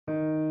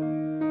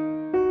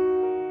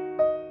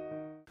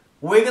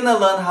We're gonna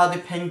learn how to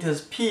paint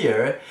this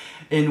pear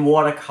in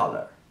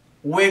watercolor.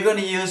 We're gonna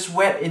use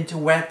wet into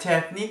wet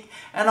technique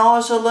and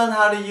also learn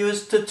how to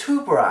use the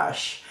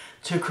toothbrush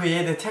to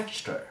create a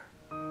texture.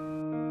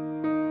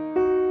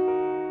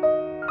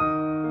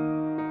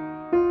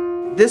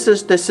 This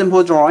is the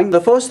simple drawing. The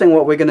first thing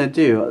what we're gonna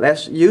do,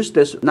 let's use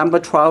this number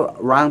 12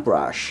 round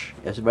brush.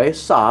 It's very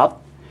soft.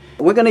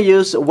 We're gonna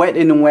use wet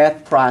in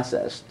wet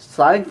process,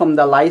 starting from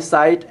the light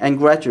side and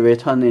gradually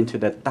turn into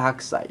the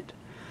dark side.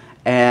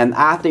 And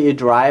after it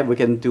dry, we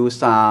can do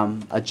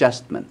some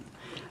adjustment.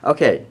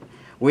 Okay,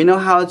 we know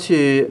how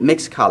to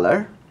mix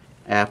color.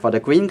 For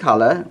the green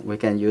color, we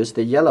can use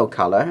the yellow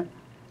color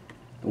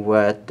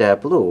with the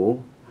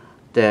blue.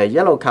 The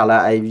yellow color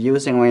I'm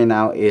using right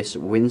now is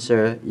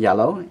Windsor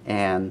yellow,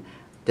 and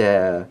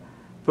the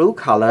blue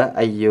color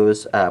I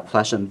use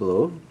Pleasant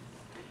blue.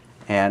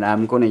 And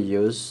I'm going to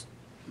use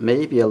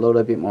maybe a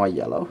little bit more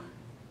yellow.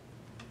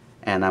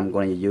 And I'm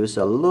going to use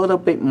a little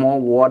bit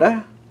more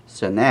water.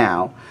 So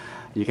now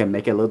you can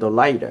make it a little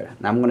lighter.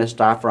 Now I'm going to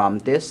start from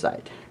this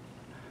side,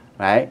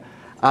 right?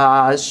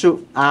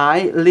 Should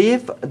I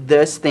leave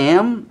the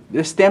stem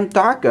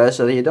darker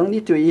so that you don't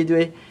need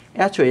to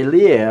actually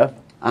leave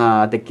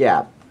the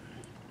gap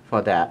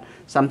for that.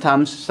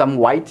 Sometimes some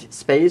white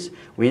space,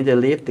 we need to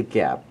leave the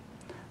gap.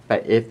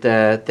 But if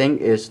the thing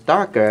is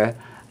darker,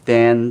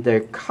 then the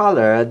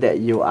color that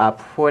you are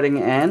putting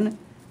in,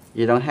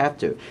 you don't have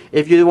to.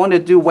 If you want to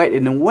do wet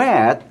in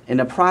wet in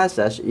the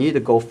process, you need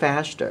to go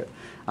faster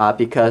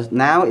because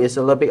now it's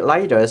a little bit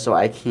lighter, so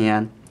I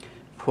can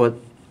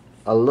put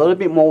a little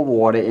bit more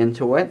water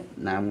into it.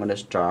 Now I'm going to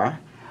start.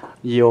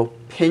 You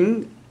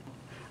paint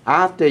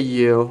after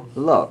you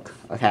look,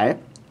 okay?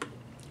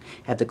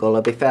 Have to go a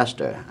little bit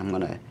faster. I'm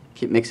going to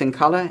keep mixing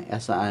color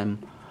as I'm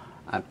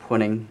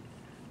putting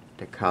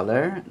the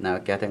color. Now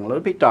getting a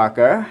little bit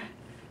darker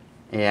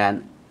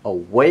and a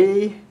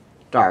way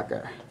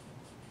darker.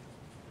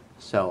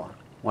 So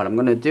what I'm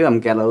going to do,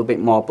 I'm get a little bit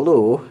more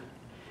blue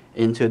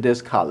into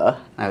this color.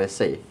 Now let's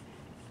see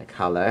the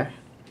color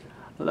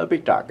a little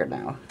bit darker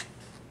now.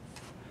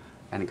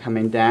 And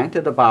coming down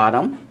to the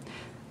bottom,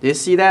 do you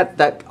see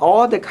that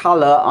all the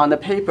color on the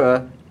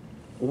paper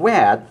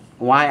wet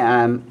while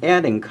I'm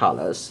adding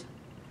colors,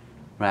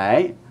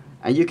 right?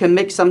 And you can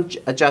make some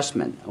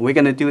adjustment. We're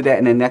going to do that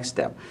in the next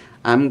step.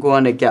 I'm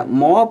going to get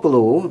more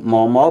blue,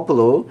 more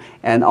blue,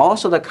 and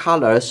also the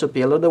color should be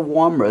a little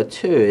warmer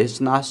too.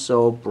 It's not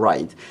so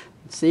bright.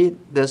 See,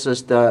 this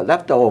is the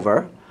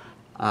leftover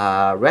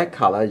red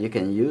color. You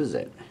can use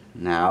it.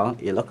 Now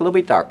it look a little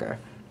bit darker.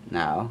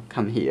 Now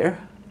come here.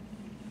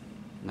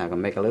 Now I'm going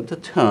to make a little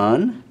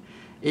turn,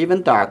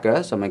 even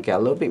darker, so I'm going to get a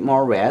little bit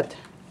more red,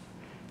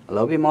 a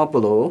little bit more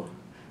blue.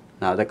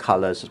 Now the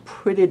color is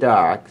pretty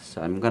dark,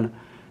 so I'm going to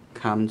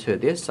come to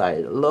this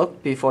side.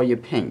 Look before you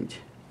paint.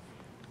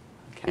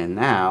 Okay, and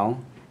now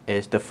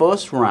is the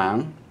first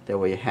round that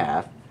we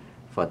have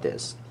for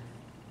this.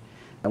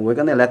 And we're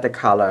going to let the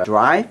color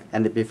dry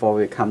and before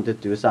we come to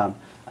do some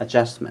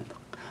adjustment.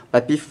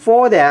 But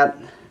before that,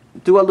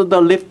 do a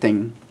little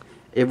lifting.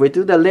 If we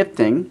do the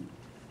lifting,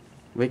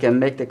 we can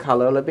make the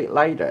color a little bit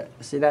lighter.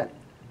 See that?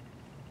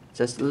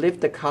 Just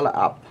lift the color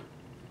up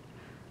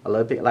a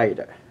little bit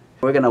lighter.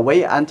 We're going to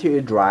wait until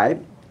it dries.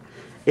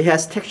 It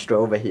has texture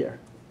over here.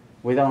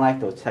 We don't like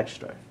those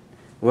texture.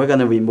 We're going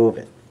to remove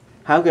it.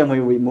 How can we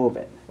remove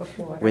it?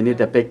 We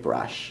need a big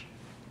brush,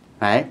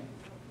 right?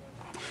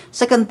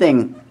 Second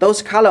thing,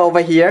 those color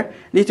over here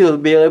need to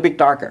be a little bit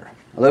darker,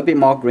 a little bit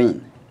more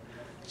green.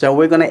 So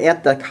we're going to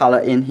add the color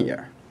in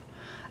here.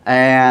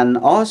 And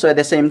also at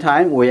the same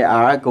time, we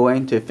are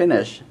going to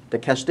finish the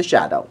catch the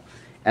shadow.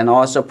 And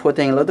also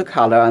putting a little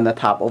color on the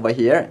top over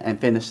here and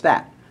finish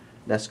that.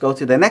 Let's go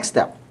to the next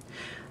step.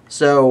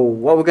 So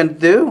what we're going to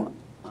do,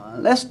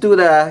 let's do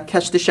the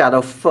catch the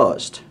shadow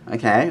first,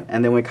 okay?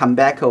 And then we come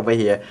back over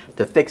here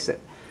to fix it.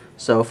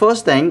 So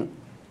first thing,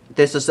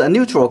 this is a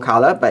neutral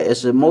color, but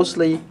it's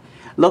mostly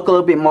look a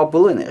little bit more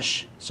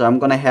bluish. So I'm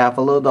going to have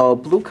a little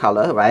blue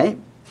color, right?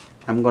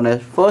 I'm going to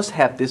first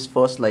have this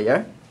first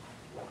layer.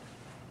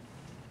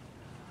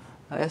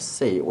 Let's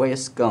see where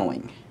it's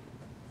going.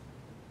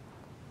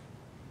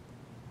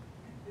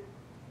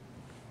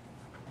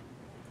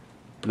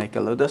 Make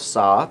a little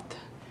soft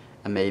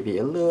and maybe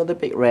a little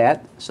bit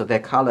red so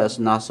that color is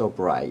not so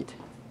bright.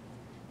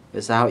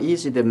 This is how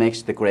easy to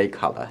mix the gray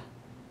color.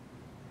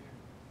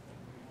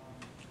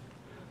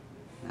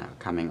 Now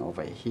coming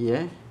over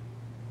here.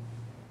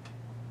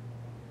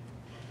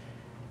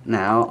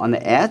 Now on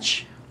the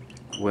edge,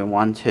 we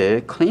want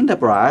to clean the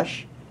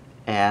brush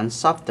and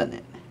soften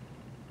it.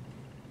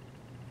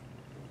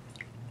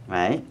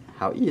 Right?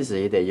 How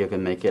easy that you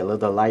can make it a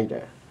little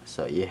lighter.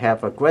 So you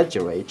have a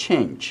gradual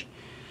change.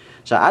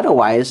 So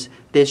otherwise,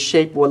 this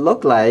shape will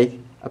look like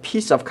a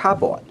piece of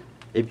cardboard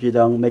if you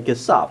don't make it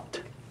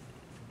soft.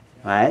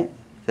 Right?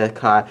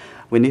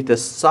 We need to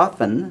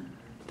soften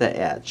the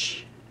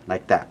edge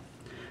like that.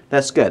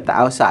 That's good, the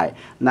outside.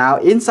 Now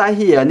inside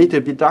here need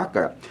to be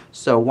darker.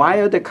 So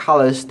while the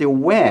color is still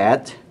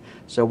wet,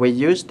 so we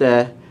use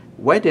the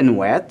wet and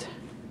wet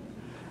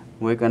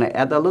we're going to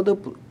add a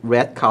little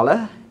red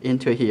color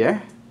into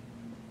here.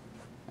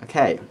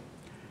 Okay,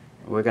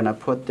 we're going to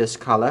put this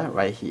color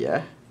right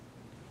here.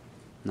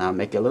 Now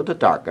make it a little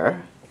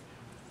darker.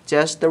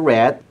 Just the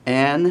red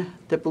and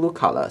the blue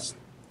colors.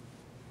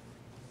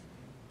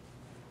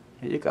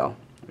 Here you go.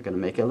 We're going to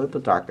make it a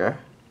little darker.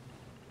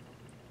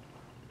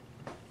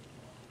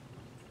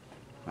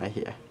 Right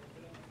here.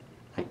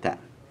 Like that.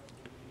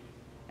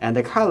 And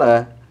the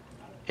color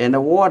in the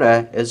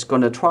water is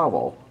going to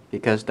travel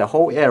because the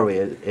whole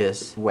area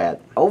is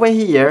wet. Over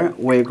here,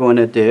 we're going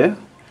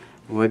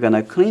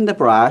to clean the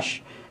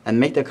brush and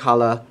make the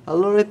color a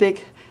little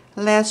bit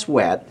less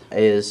wet,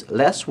 is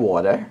less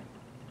water.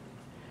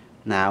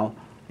 Now,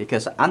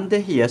 because under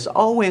here is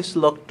always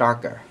look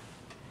darker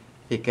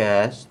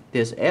because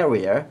this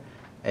area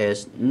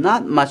is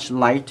not much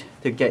light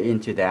to get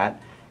into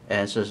that,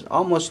 and so there's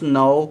almost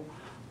no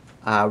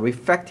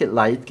reflected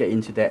light get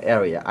into that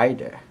area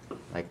either,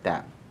 like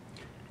that.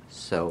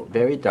 So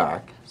very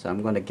dark. So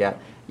I'm going to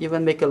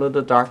even make it a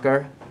little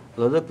darker,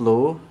 a little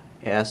blue,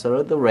 as a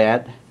little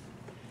red.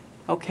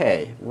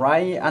 Okay,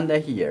 right under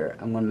here,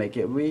 I'm going to make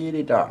it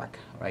really dark,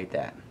 like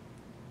that.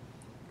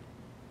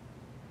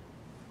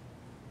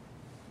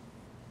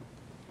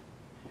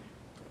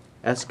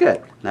 That's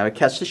good. Now we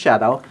catch the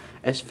shadow.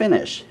 It's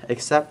finished,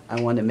 except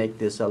I want to make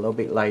this a little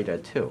bit lighter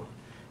too.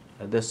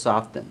 Just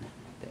soften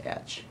the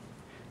edge,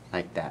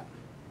 like that.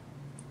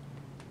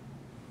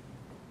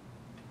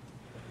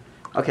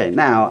 Okay,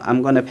 now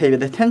I'm going to pay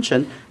the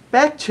attention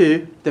back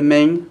to the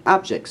main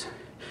objects.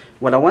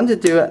 What I want to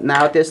do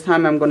now, this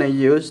time I'm going to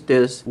use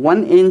this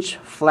 1-inch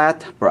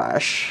flat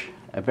brush,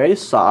 very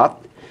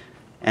soft,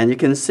 and you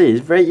can see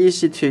it's very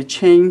easy to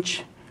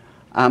change,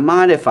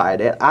 modify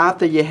it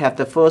after you have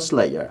the first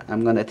layer.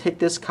 I'm going to take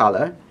this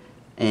color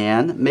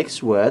and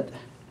mix with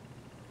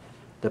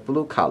the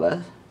blue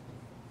color.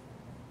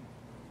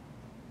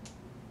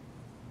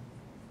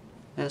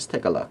 Let's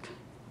take a look.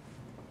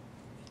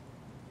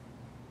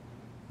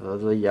 A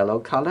little yellow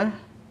color.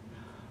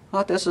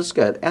 Oh, this is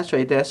good.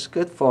 Actually, that's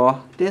good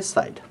for this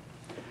side.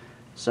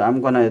 So I'm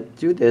going to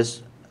do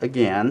this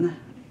again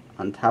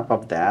on top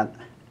of that.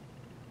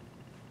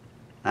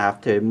 I have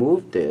to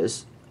move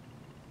this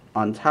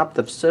on top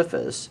of the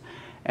surface,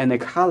 and the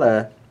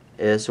color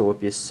will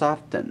be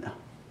softened.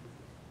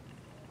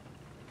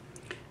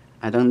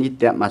 I don't need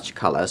that much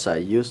color, so I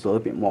use a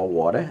little bit more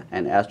water,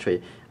 and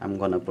actually I'm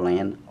going to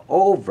blend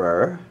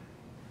over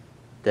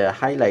the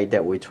highlight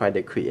that we tried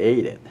to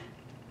create it.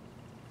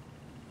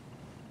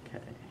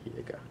 Okay, here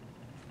you go.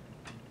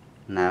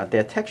 Now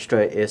the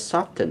texture is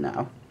softer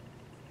now,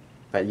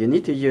 but you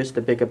need to use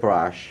the bigger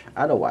brush,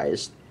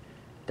 otherwise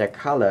the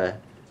color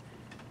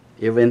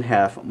even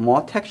have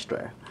more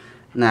texture.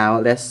 Now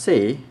let's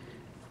see,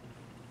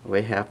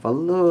 we have a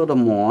little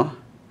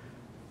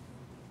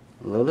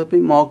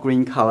bit more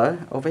green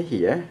color over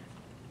here.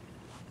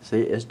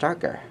 See, it's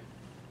darker,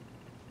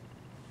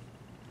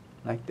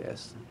 like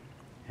this,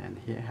 and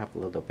here have a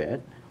little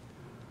bit,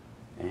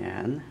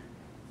 and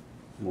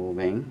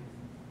moving.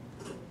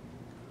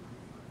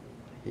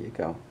 Here you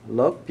go.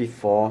 Look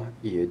before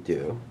you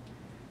do,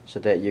 so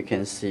that you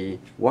can see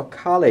what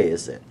color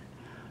is it,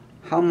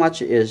 how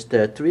much is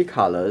the 3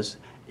 colors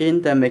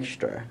in the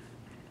mixture,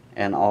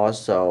 and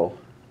also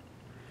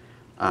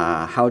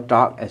how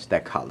dark is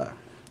that color.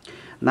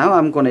 Now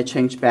I'm going to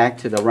change back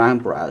to the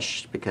round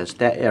brush because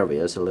that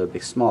area is a little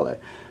bit smaller.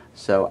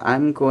 So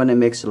I'm going to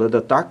mix a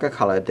little darker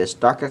color. This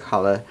darker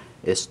color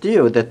is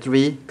still the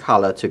 3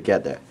 color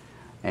together.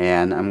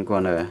 And I'm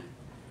going to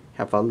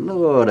have a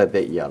little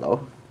bit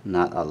yellow,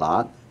 not a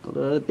lot, a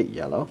little bit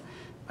yellow.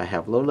 I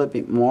have a little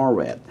bit more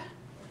red.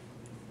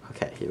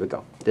 Okay, here we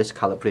go. This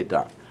color pretty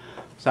dark.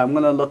 So I'm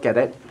going to look at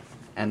it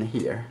and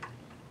here.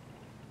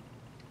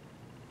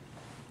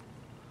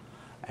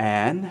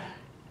 And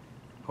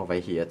over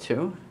here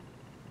too.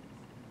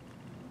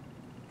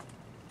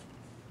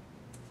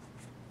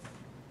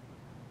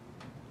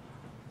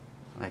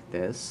 Like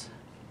this.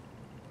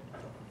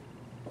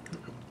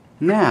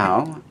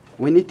 Now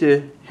we need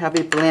to have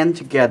it blend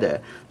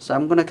together. So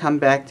I'm going to come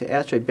back to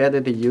actually better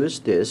to use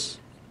this.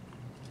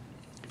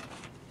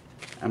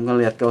 I'm going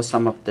to let go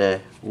some of the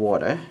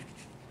water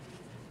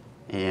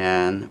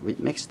and we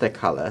mix the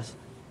colors.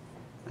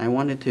 I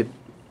wanted to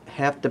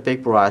have the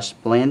big brush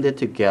blend it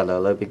together a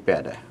little bit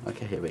better.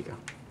 Okay, here we go.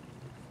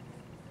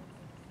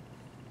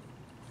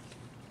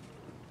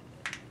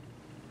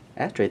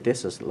 Actually,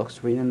 this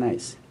looks really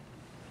nice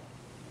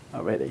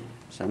already.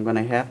 So I'm going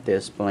to have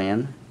this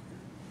blend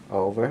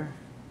over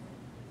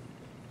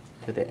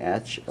to the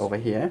edge over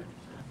here.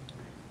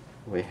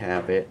 We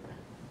have it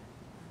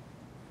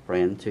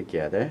blend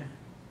together.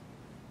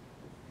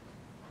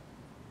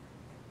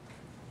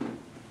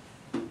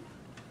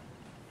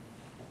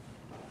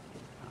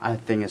 I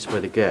think it's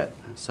pretty good.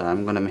 So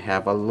I'm going to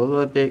have a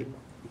little bit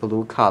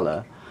blue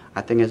color.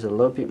 I think it's a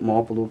little bit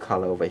more blue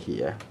color over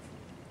here.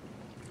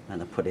 I'm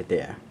going to put it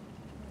there.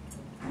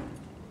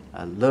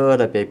 A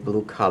little bit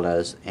blue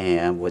colors,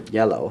 and with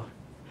yellow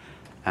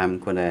I'm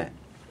going to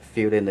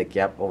fill in the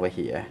gap over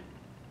here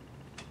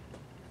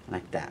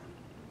like that.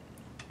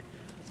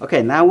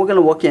 Okay, now we're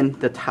gonna work in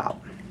the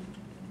top.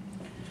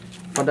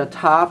 For the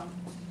top,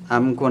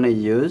 I'm gonna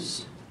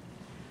use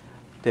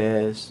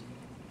this,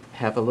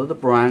 have a little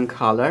brown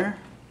color.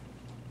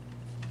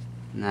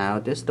 Now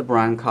this is the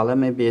brown color,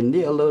 maybe I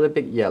need a little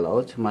bit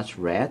yellow, too much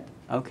red.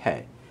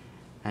 Okay,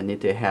 I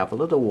need to have a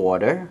little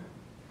water.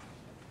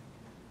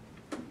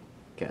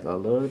 Get a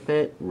little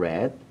bit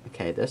red.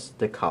 Okay, this is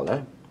the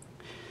color.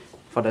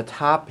 For the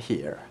top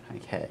here,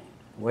 okay,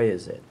 where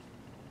is it?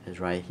 It's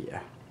right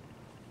here.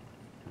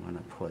 I'm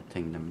gonna put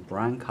in the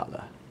brown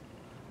color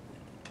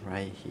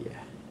right here.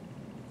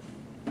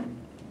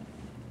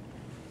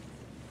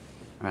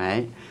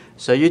 Right?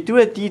 So you do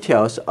the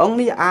details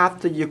only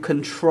after you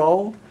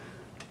control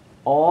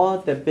all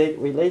the big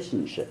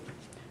relationship.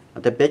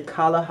 The big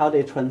color, how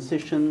they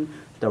transition,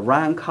 the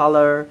round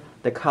color,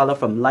 the color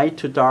from light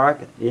to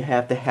dark, you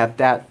have to have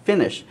that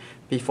finished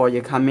before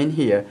you come in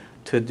here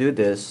to do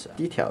this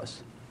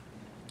details.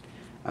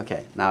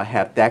 Okay, now I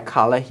have that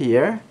color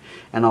here,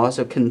 and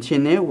also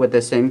continue with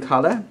the same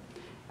color.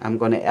 I'm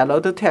going to add a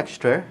little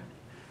texture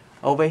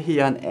over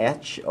here on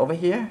edge over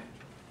here.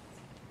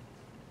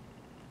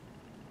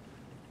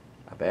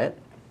 A bit,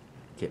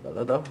 keep a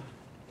little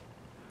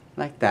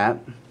like that.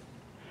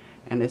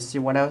 And let's see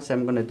what else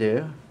I'm going to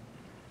do.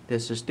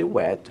 This is still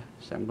wet,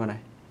 so I'm going to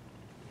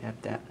have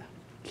that.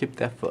 Keep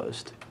that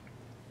first.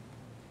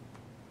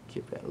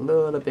 Keep it a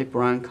little bit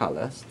brown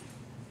colors.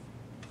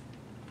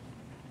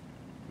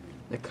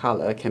 The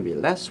color can be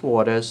less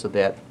water so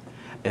that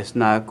it's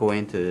not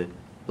going to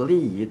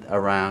bleed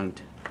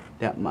around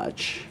that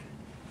much.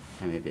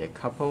 And maybe a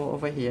couple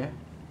over here.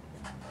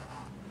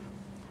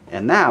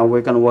 And now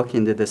we're going to work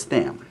into the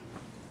stem.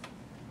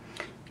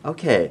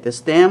 Okay, the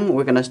stem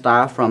we're going to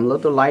start from a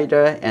little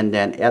lighter and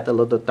then add a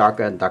little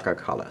darker and darker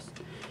colors.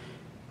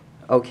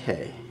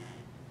 Okay.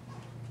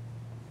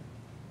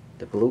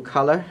 The blue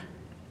color,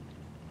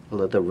 a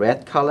little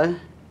red color,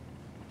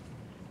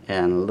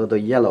 and a little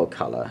yellow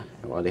color.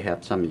 I already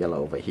have some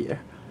yellow over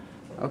here.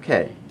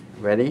 Okay,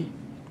 ready?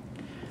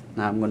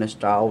 Now I'm going to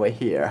start over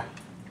here.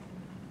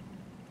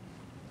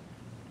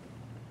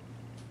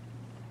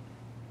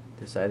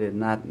 Decided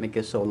not make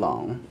it so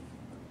long.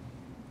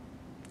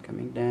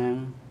 Coming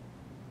down,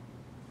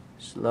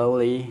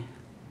 slowly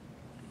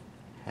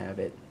have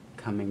it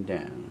coming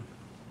down.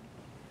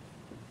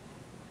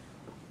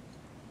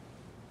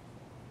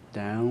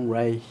 Down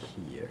right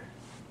here.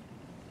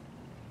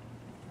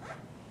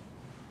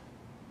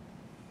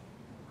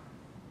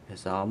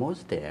 It's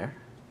almost there.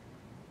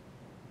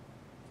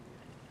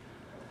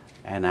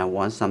 And I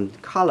want some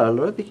color a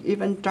little bit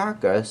even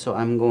darker, so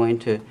I'm going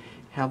to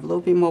have a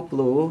little bit more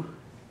blue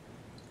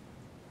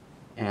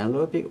and a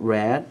little bit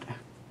red,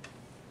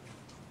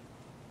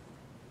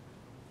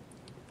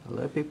 a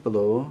little bit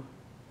blue.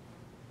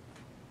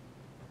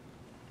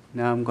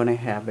 Now I'm going to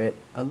have it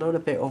a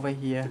little bit over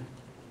here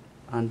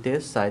on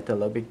this side, a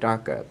little bit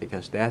darker,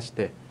 because that's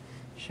the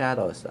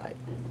shadow side.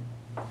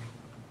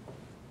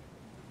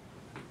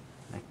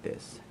 Like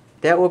this.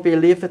 That will be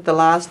leave it the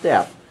last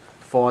step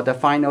for the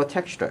final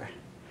texture.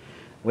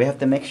 We have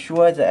to make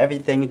sure that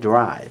everything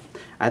dry.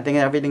 I think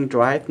everything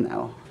dried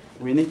now.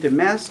 We need to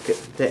mask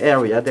the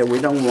area that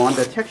we don't want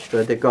the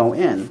texture to go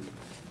in.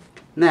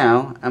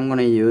 Now I'm going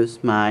to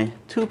use my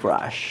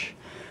toothbrush.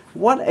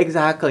 What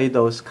exactly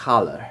those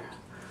color?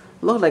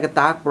 Look like a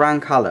dark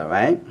brown color,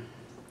 right?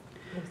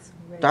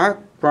 Dark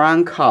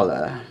brown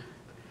color.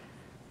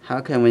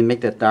 How can we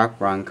make the dark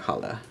brown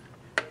color?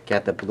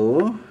 Get the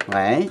blue,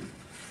 right?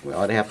 We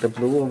already have the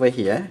blue over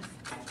here.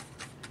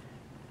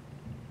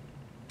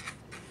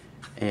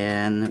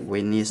 And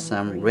we need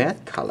some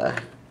red color.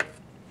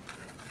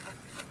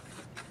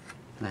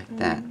 Like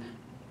that.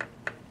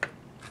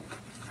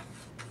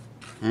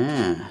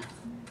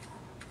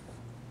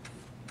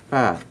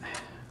 But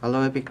a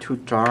little bit too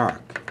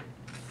dark.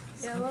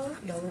 Yellow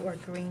or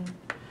green?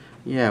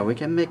 Yeah, we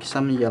can make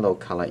some yellow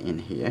color in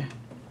here.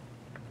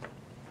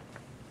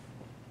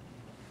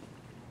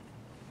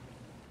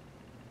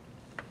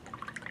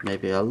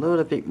 Maybe a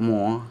little bit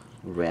more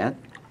red.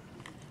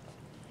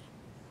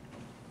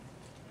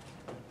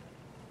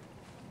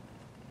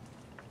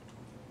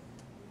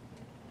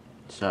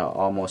 So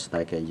almost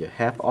like you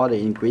have all the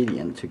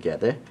ingredients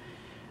together.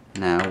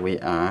 Now we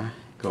are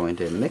going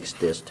to mix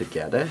this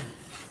together.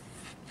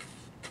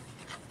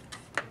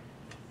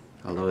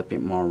 A little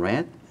bit more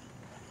red.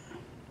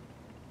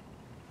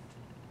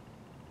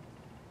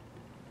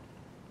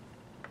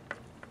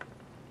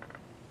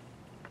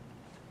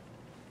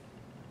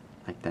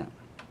 Like that.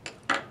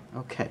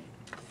 Okay.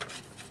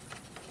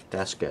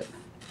 That's good.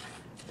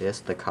 This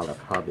the color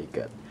probably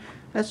good.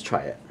 Let's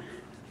try it.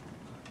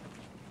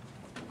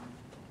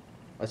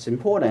 What's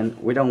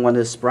important, we don't want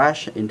to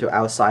splash into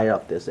outside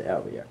of this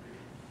area.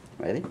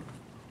 Ready?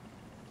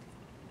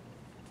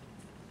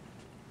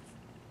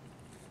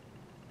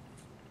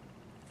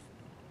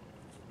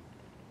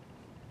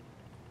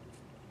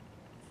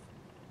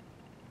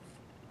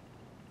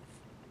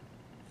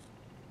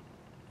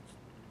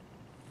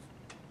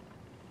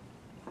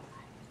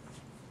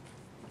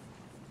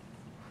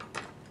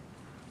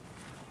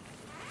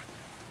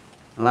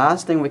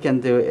 Last thing we can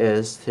do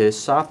is to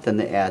soften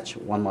the edge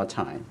one more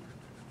time.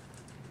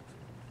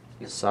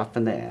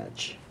 Soften the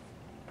edge.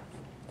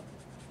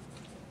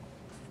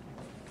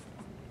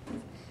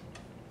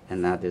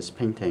 And now this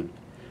painting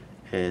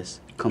is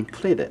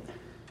completed.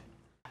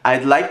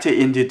 I'd like to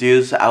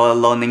introduce our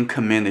learning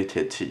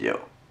community to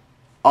you.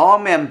 All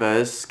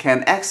members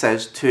can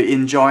access to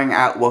enjoying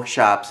art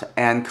workshops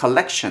and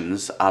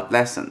collections of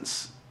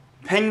lessons.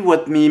 Paint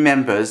With Me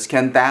members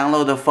can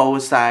download the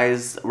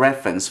full-size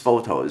reference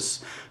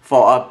photos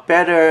for a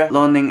better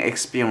learning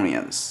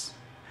experience.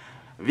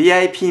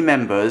 VIP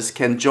members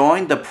can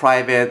join the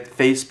private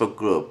Facebook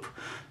group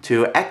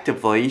to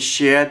actively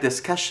share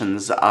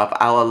discussions of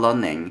our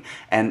learning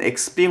and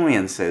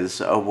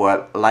experiences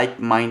with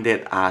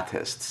like-minded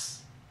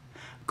artists.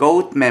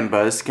 Gold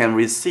members can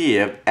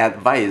receive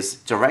advice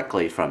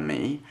directly from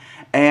me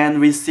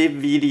and receive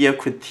video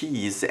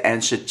critiques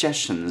and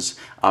suggestions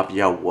of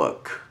your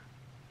work.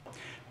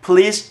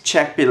 Please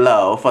check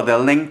below for the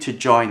link to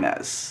join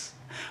us.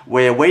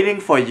 We're waiting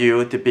for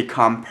you to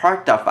become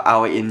part of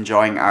our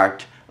Enjoying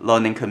Art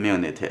learning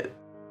community.